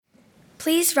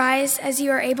Please rise as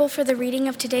you are able for the reading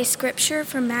of today's scripture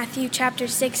from Matthew chapter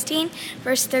 16,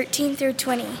 verse 13 through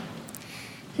 20.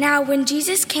 Now, when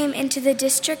Jesus came into the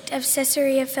district of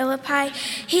Caesarea Philippi,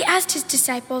 he asked his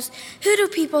disciples, "Who do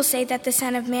people say that the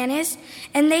Son of Man is?"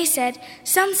 And they said,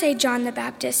 "Some say John the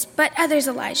Baptist, but others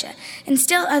Elijah, and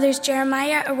still others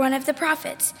Jeremiah or one of the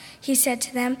prophets." He said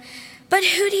to them, "But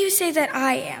who do you say that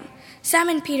I am?"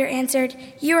 Simon Peter answered,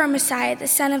 "You are Messiah, the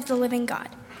Son of the living God."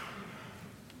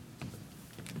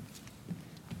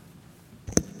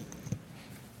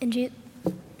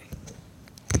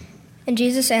 And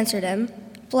Jesus answered him,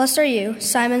 "Blessed are you,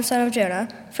 Simon, son of Jonah,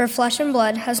 for flesh and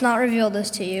blood has not revealed this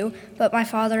to you, but my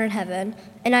Father in heaven.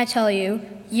 And I tell you,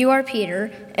 you are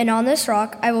Peter, and on this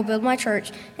rock I will build my church,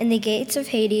 and the gates of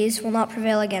Hades will not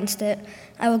prevail against it.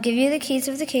 I will give you the keys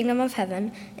of the kingdom of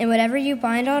heaven, and whatever you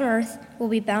bind on earth will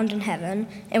be bound in heaven,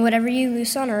 and whatever you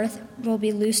loose on earth will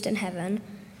be loosed in heaven."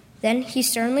 Then he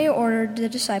sternly ordered the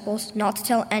disciples not to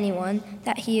tell anyone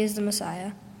that he is the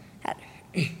Messiah.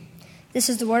 This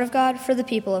is the word of God for the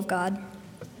people of God.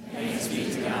 Thanks be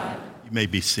to God. You may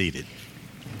be seated.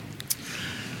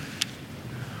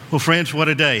 Well, friends, what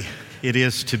a day it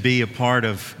is to be a part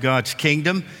of God's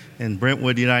kingdom in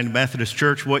Brentwood United Methodist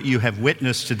Church. What you have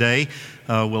witnessed today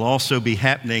will also be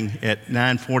happening at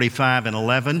 9:45 and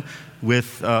 11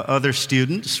 with other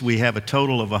students. We have a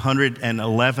total of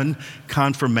 111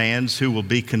 confirmands who will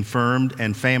be confirmed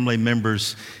and family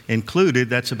members included.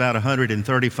 That's about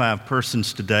 135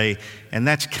 persons today, and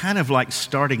that's kind of like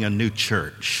starting a new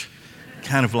church,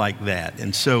 kind of like that.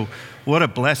 And so what a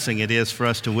blessing it is for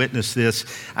us to witness this.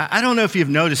 I don't know if you've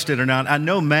noticed it or not. I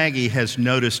know Maggie has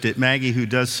noticed it. Maggie, who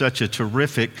does such a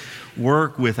terrific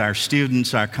work with our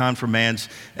students, our confirmands.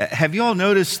 Have you all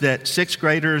noticed that sixth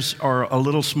graders are a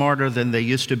little smarter than they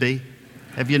used to be?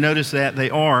 Have you noticed that? They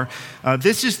are.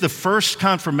 This is the first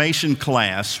confirmation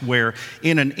class where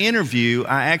in an interview,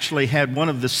 I actually had one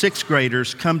of the sixth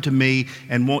graders come to me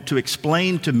and want to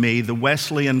explain to me the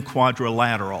Wesleyan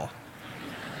quadrilateral.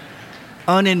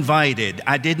 Uninvited.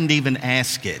 I didn't even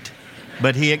ask it.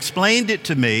 But he explained it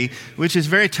to me, which is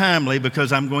very timely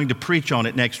because I'm going to preach on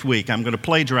it next week. I'm going to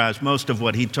plagiarize most of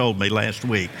what he told me last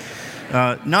week.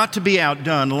 Not to be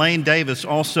outdone, Lane Davis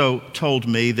also told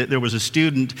me that there was a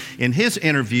student in his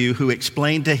interview who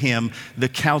explained to him the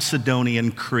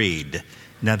Chalcedonian Creed.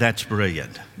 Now that's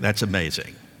brilliant. That's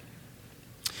amazing.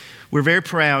 We're very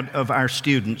proud of our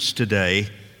students today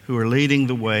who are leading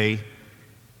the way,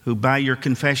 who by your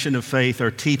confession of faith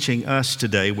are teaching us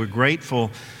today. We're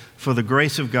grateful for the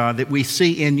grace of God that we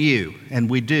see in you, and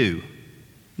we do,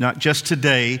 not just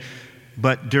today,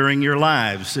 but during your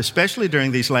lives, especially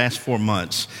during these last 4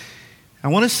 months. I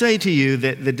want to say to you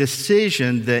that the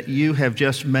decision that you have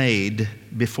just made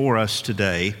before us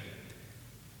today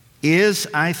is,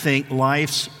 I think,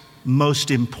 life's most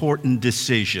important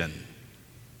decision.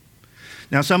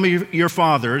 Now, some of your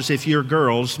fathers, if you're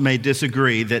girls, may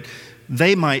disagree that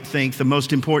they might think the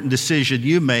most important decision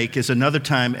you make is another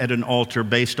time at an altar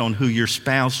based on who your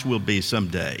spouse will be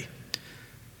someday.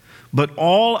 But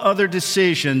all other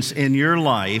decisions in your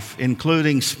life,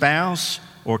 including spouse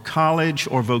or college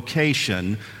or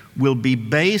vocation, will be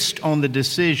based on the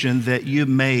decision that you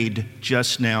made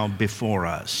just now before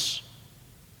us,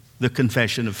 the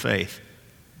confession of faith.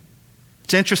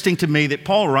 It's interesting to me that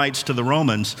Paul writes to the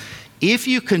Romans, if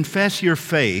you confess your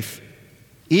faith,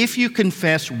 if you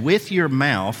confess with your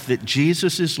mouth that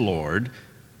Jesus is Lord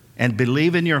and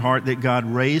believe in your heart that God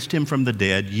raised him from the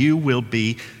dead, you will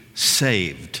be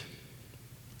saved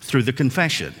through the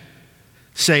confession.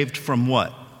 Saved from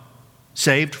what?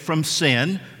 Saved from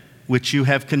sin, which you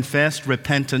have confessed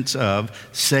repentance of.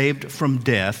 Saved from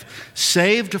death.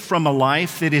 Saved from a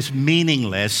life that is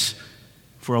meaningless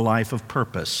for a life of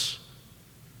purpose.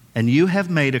 And you have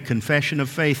made a confession of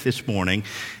faith this morning.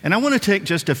 And I want to take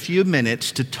just a few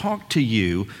minutes to talk to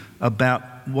you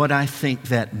about what I think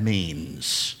that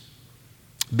means.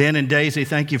 Ben and Daisy,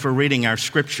 thank you for reading our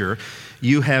scripture.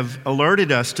 You have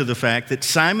alerted us to the fact that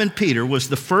Simon Peter was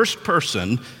the first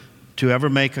person to ever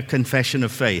make a confession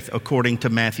of faith, according to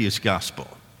Matthew's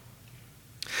gospel.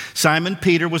 Simon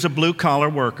Peter was a blue-collar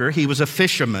worker. He was a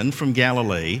fisherman from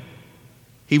Galilee.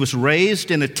 He was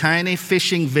raised in a tiny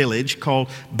fishing village called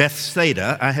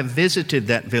Bethsaida. I have visited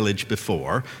that village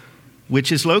before,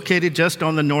 which is located just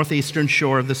on the northeastern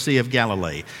shore of the Sea of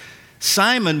Galilee.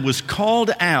 Simon was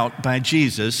called out by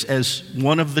Jesus as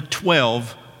one of the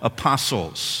 12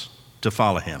 apostles to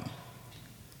follow him.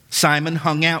 Simon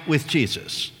hung out with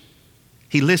Jesus.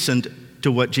 He listened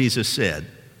to what Jesus said.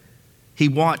 He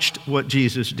watched what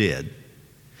Jesus did.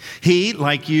 He,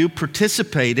 like you,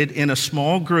 participated in a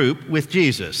small group with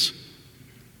Jesus.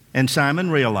 And Simon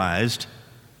realized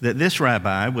that this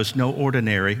rabbi was no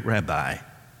ordinary rabbi.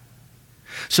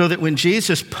 So that when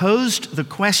Jesus posed the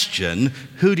question,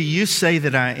 "Who do you say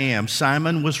that I am?"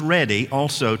 Simon was ready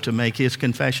also to make his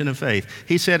confession of faith.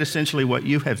 He said essentially what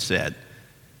you have said.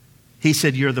 He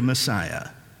said, "You're the Messiah.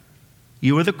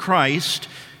 You are the Christ.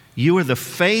 You are the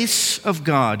face of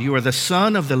God. You are the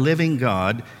Son of the living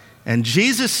God." And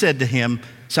Jesus said to him,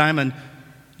 "Simon,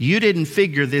 you didn't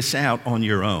figure this out on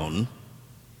your own.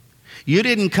 You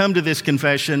didn't come to this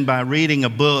confession by reading a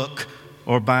book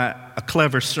or by a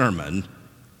clever sermon.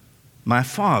 My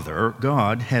Father,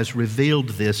 God, has revealed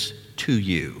this to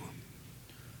you."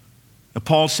 Now,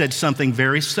 Paul said something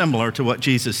very similar to what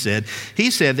Jesus said.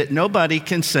 He said that nobody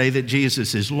can say that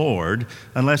Jesus is Lord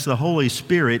unless the Holy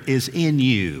Spirit is in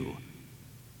you.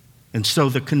 And so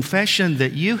the confession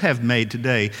that you have made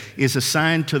today is a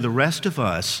sign to the rest of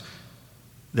us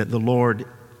that the Lord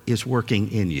is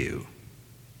working in you.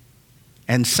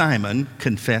 And Simon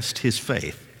confessed his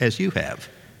faith, as you have.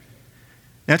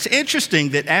 Now, it's interesting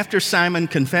that after Simon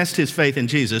confessed his faith in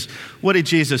Jesus, what did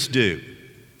Jesus do?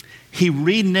 He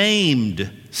renamed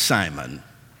Simon.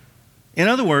 In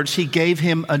other words, he gave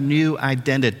him a new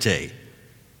identity.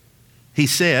 He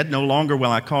said, "No longer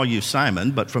will I call you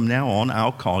Simon, but from now on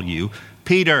I'll call you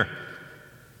Peter."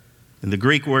 And the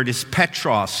Greek word is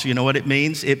Petros. You know what it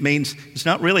means? It means, it's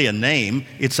not really a name,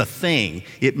 it's a thing.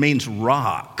 It means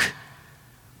rock.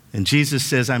 And Jesus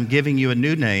says, "I'm giving you a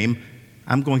new name.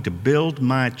 I'm going to build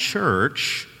my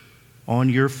church on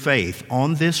your faith.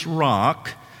 On this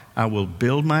rock, I will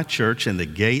build my church, and the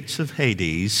gates of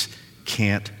Hades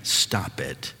can't stop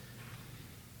it."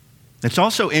 It's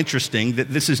also interesting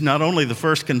that this is not only the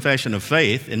first confession of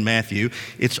faith in Matthew,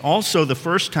 it's also the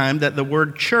first time that the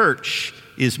word church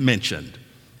is mentioned.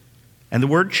 And the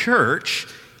word church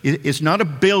is not a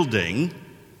building.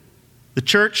 The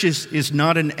church is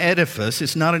not an edifice.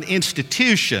 It's not an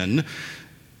institution.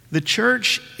 The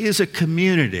church is a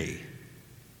community.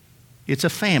 It's a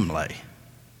family.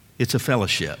 It's a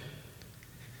fellowship.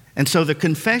 And so the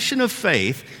confession of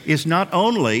faith is not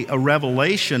only a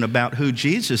revelation about who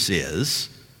Jesus is,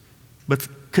 but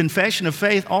confession of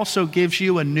faith also gives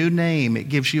you a new name. It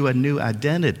gives you a new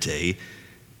identity,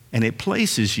 and it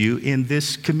places you in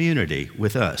this community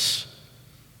with us,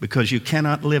 because you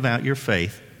cannot live out your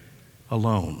faith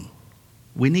alone.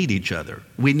 We need each other.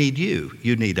 We need you.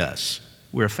 You need us.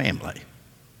 We're a family.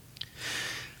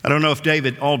 I don't know if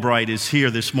David Albright is here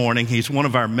this morning. He's one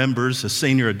of our members, a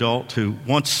senior adult who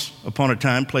once upon a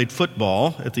time played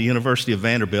football at the University of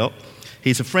Vanderbilt.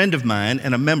 He's a friend of mine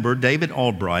and a member. David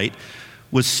Albright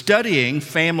was studying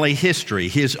family history,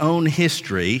 his own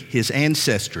history, his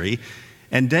ancestry.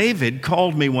 And David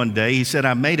called me one day. He said,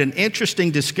 "I made an interesting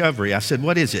discovery." I said,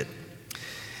 "What is it?"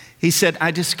 He said,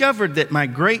 "I discovered that my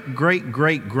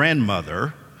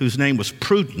great-great-great-grandmother, whose name was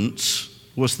Prudence,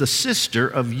 was the sister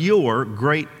of your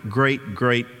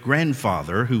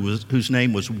great-great-great-grandfather, whose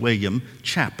name was William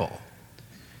Chappell."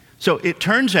 So it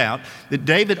turns out that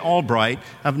David Albright,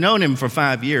 I've known him for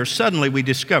 5 years, suddenly we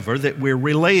discover that we're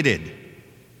related.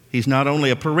 He's not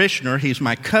only a parishioner, he's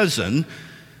my cousin,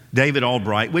 David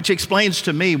Albright, which explains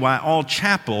to me why all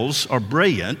chapels are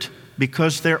brilliant,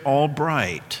 because they're all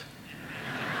bright.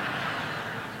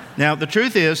 Now, the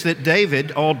truth is that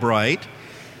David Albright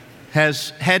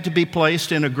has had to be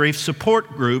placed in a grief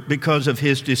support group because of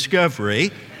his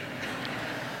discovery.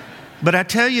 But I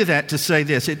tell you that to say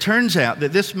this. It turns out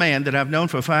that this man that I've known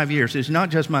for 5 years is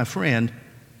not just my friend,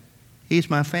 he's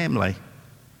my family.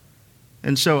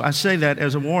 And so I say that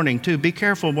as a warning too. Be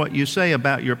careful what you say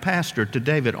about your pastor to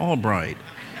David Albright.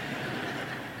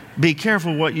 Be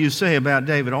careful what you say about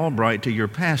David Albright to your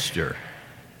pastor,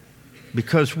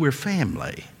 because we're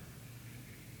family.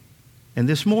 And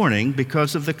this morning,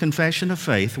 because of the confession of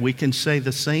faith, we can say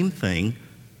the same thing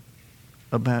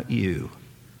about you.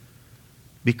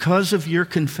 Because of your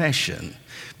confession,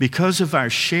 because of our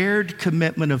shared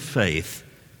commitment of faith,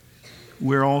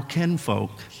 we're all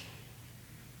kinfolk.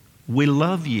 We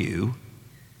love you.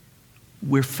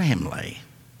 We're family.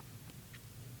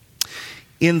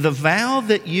 In the vow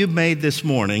that you made this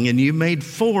morning, and you made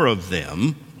 4 of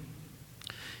them,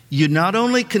 you not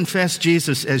only confess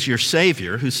Jesus as your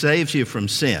Savior who saves you from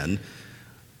sin,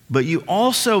 but you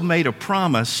also made a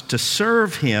promise to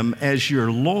serve Him as your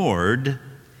Lord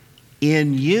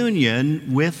in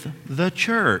union with the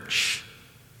church.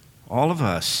 All of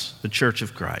us, the Church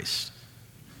of Christ.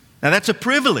 Now that's a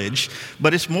privilege,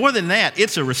 but it's more than that.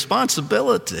 It's a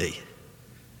responsibility.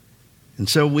 And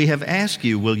so we have asked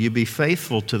you, will you be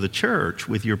faithful to the church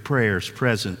with your prayers,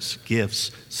 presence,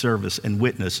 gifts, service, and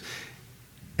witness?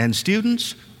 And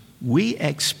students, we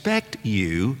expect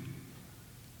you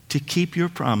to keep your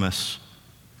promise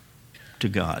to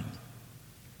God.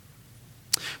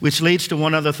 Which leads to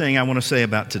one other thing I want to say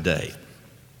about today.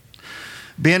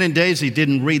 Ben and Daisy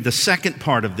didn't read the second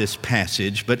part of this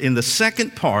passage, but in the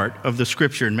second part of the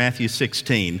scripture in Matthew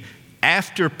 16,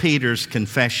 after Peter's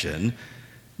confession,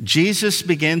 Jesus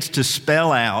begins to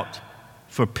spell out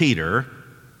for Peter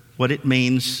what it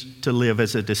means to live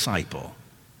as a disciple.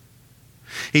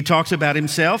 He talks about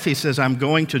himself. He says, I'm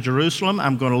going to Jerusalem.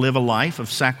 I'm going to live a life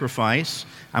of sacrifice.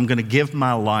 I'm going to give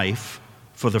my life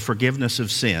for the forgiveness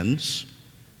of sins.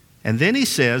 And then he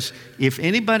says, if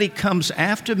anybody comes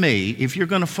after me, if you're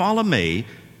going to follow me,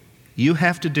 you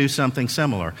have to do something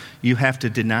similar. You have to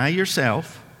deny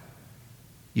yourself.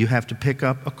 You have to pick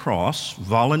up a cross,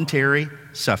 voluntary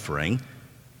suffering,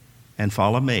 and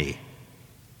follow me.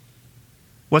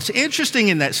 What's interesting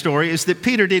in that story is that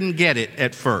Peter didn't get it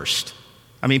at first.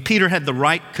 I mean, Peter had the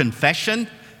right confession,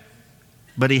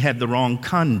 but he had the wrong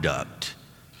conduct.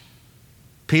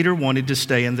 Peter wanted to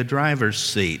stay in the driver's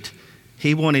seat.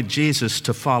 He wanted Jesus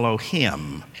to follow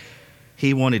him.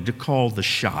 He wanted to call the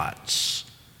shots.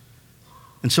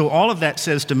 And so all of that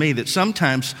says to me that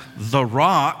sometimes the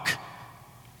rock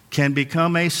can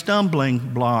become a stumbling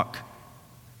block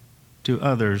to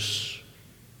others.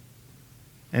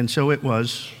 And so it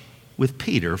was with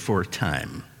Peter for a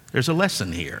time. There's a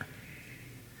lesson here.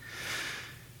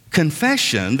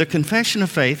 Confession, the confession of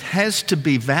faith, has to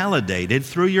be validated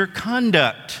through your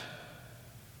conduct.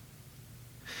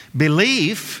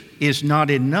 Belief is not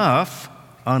enough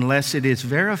unless it is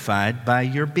verified by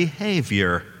your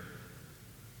behavior.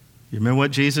 You remember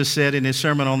what Jesus said in his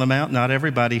Sermon on the Mount? Not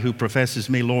everybody who professes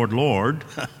me, Lord, Lord,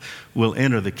 will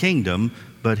enter the kingdom,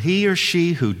 but he or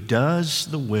she who does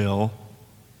the will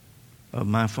of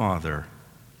my Father.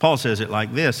 Paul says it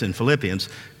like this in Philippians,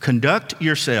 conduct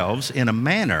yourselves in a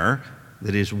manner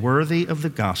that is worthy of the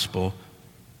gospel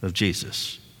of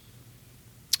Jesus.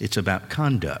 It's about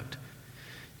conduct.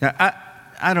 Now,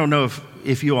 I don't know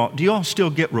if you all, do you all still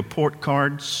get report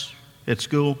cards at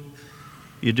school?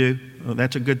 You do? Well,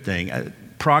 that's a good thing.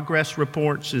 Progress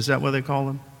reports, is that what they call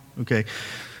them? Okay.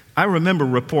 I remember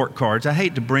report cards. I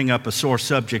hate to bring up a sore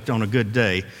subject on a good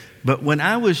day, but when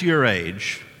I was your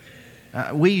age,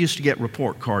 we used to get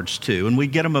report cards too, and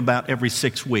we'd get them about every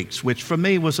 6 weeks, which for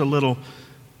me was a little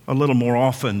more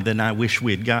often than I wish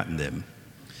we had gotten them.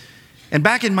 And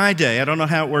back in my day, I don't know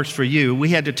how it works for you, we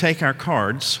had to take our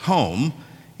cards home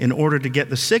in order to get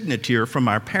the signature from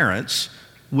our parents,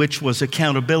 which was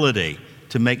accountability,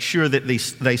 to make sure that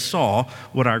they saw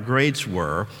what our grades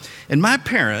were. And my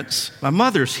parents, my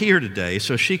mother's here today,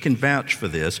 so she can vouch for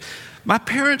this. My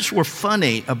parents were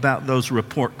funny about those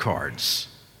report cards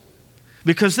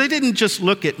because they didn't just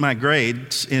look at my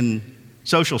grades in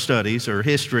social studies or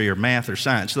history or math or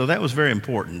science, though that was very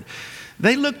important.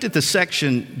 They looked at the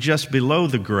section just below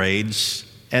the grades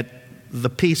at the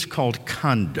piece called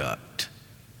conduct,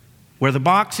 where the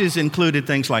boxes included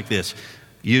things like this: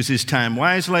 uses time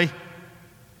wisely,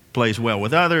 plays well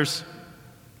with others,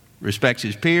 respects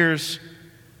his peers,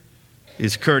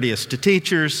 is courteous to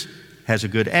teachers, has a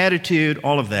good attitude,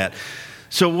 all of that.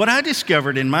 So what I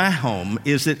discovered in my home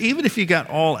is that even if you got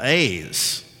all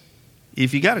A's,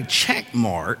 if you got a check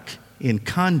mark in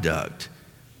conduct,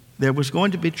 there was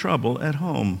going to be trouble at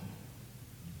home.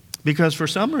 Because for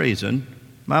some reason,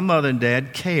 my mother and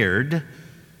dad cared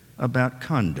about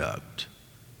conduct.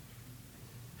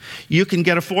 You can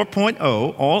get a 4.0,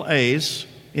 all A's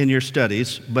in your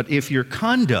studies, but if your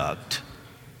conduct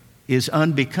is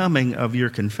unbecoming of your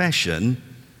confession,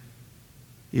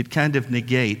 it kind of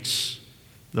negates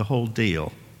the whole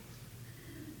deal.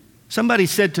 Somebody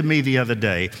said to me the other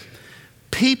day,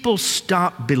 people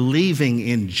stop believing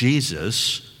in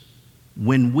Jesus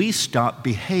when we stop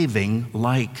behaving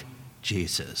like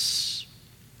Jesus.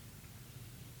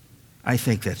 I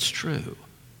think that's true.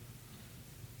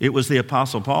 It was the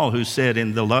Apostle Paul who said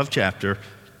in the love chapter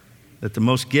that the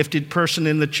most gifted person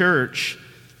in the church,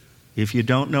 if you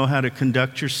don't know how to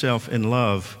conduct yourself in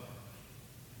love,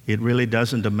 it really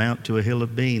doesn't amount to a hill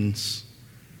of beans.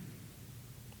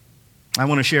 I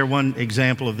want to share one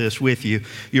example of this with you.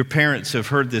 Your parents have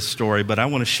heard this story, but I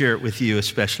want to share it with you,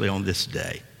 especially on this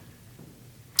day.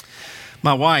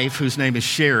 My wife, whose name is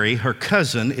Sherry, her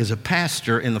cousin is a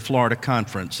pastor in the Florida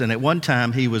Conference, and at one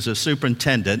time he was a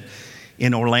superintendent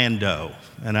in Orlando.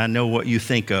 And I know what you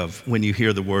think of when you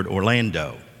hear the word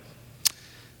Orlando.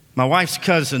 My wife's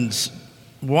cousin's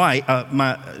wife,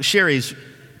 Sherry's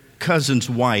cousin's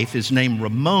wife is named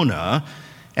Ramona,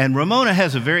 and Ramona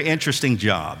has a very interesting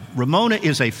job. Ramona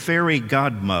is a fairy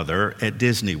godmother at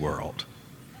Disney World.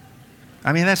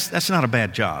 I mean, that's not a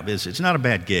bad job, is it? It's not a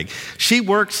bad gig. She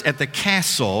works at the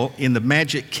castle in the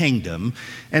Magic Kingdom,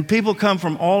 and people come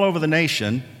from all over the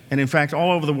nation, and in fact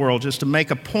all over the world, just to make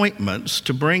appointments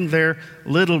to bring their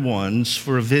little ones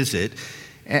for a visit.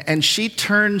 And she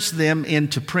turns them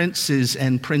into princes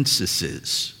and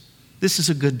princesses. This is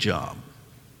a good job.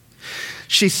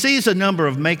 She sees a number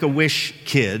of Make-A-Wish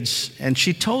kids, and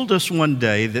she told us one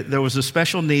day that there was a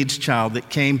special needs child that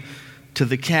came to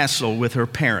the castle with her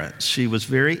parents. She was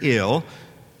very ill.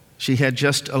 She had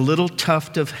just a little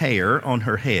tuft of hair on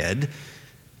her head.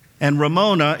 And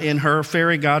Ramona, in her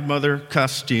fairy godmother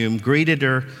costume, greeted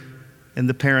her, and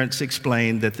the parents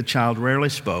explained that the child rarely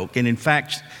spoke. And in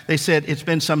fact, they said it's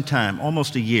been some time,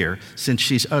 almost a year, since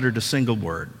she's uttered a single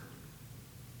word.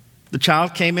 The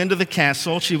child came into the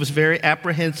castle. She was very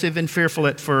apprehensive and fearful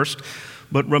at first,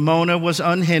 but Ramona was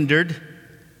unhindered,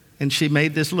 and she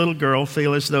made this little girl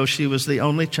feel as though she was the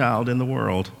only child in the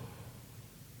world.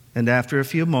 And after a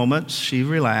few moments, she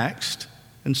relaxed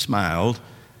and smiled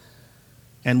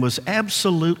and was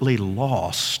absolutely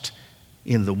lost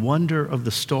in the wonder of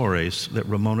the stories that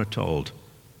Ramona told.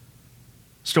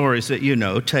 Stories that you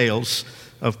know, tales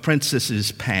of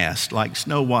princesses past, like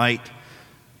Snow White,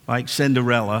 like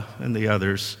Cinderella and the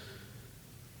others.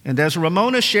 And as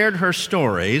Ramona shared her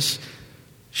stories,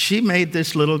 she made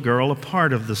this little girl a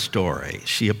part of the story.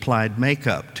 She applied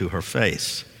makeup to her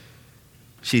face.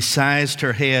 She sized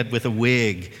her head with a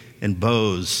wig and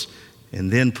bows,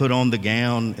 and then put on the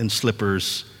gown and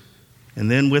slippers.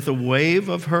 And then with a wave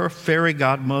of her fairy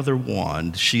godmother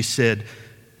wand, she said,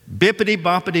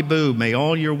 "Bippity-boppity-boo, may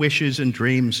all your wishes and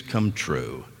dreams come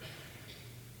true."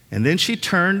 And then she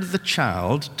turned the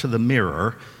child to the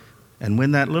mirror, and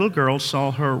when that little girl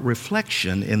saw her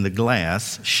reflection in the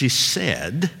glass, she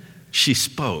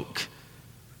spoke,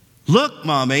 "Look,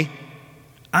 Mommy,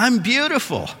 I'm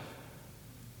beautiful."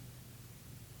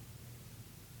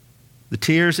 The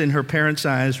tears in her parents'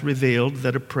 eyes revealed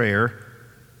that a prayer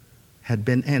had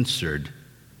been answered.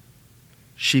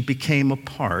 She became a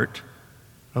part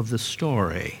of the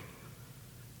story.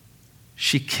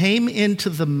 She came into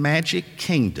the Magic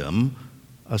Kingdom,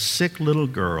 a sick little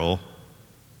girl,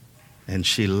 and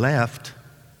she left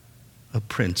a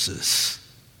princess.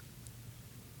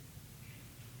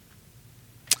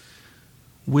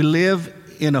 We live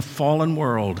in a fallen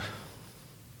world.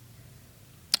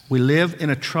 We live in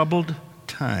a troubled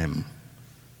time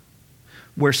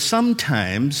where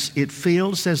sometimes it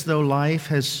feels as though life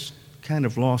has kind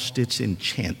of lost its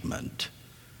enchantment.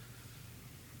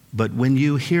 But when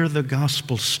you hear the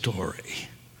gospel story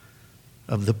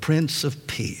of the Prince of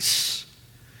Peace,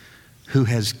 who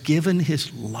has given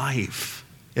his life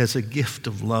as a gift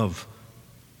of love,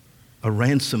 a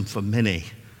ransom for many,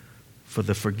 for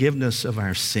the forgiveness of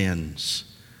our sins,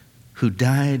 who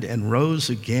died and rose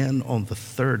again on the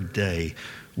third day,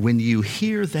 when you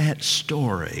hear that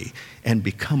story and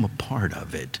become a part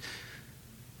of it,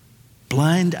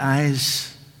 blind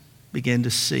eyes begin to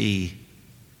see,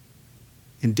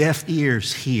 and deaf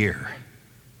ears hear,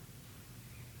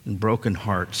 and broken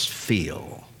hearts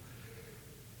feel.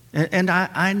 And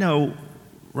I know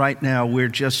right now we're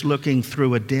just looking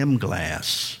through a dim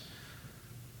glass.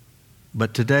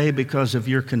 But today, because of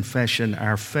your confession,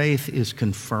 our faith is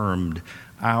confirmed,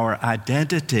 our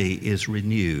identity is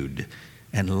renewed,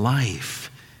 and life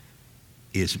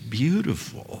is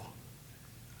beautiful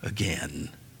again.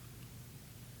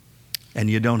 And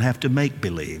you don't have to make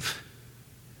believe.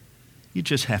 You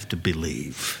just have to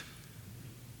believe.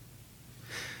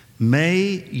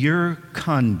 May your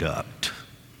conduct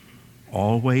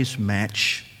always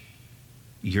match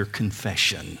your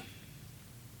confession,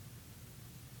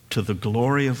 to the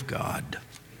glory of God,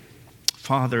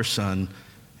 Father, Son,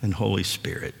 and Holy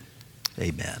Spirit.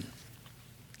 Amen.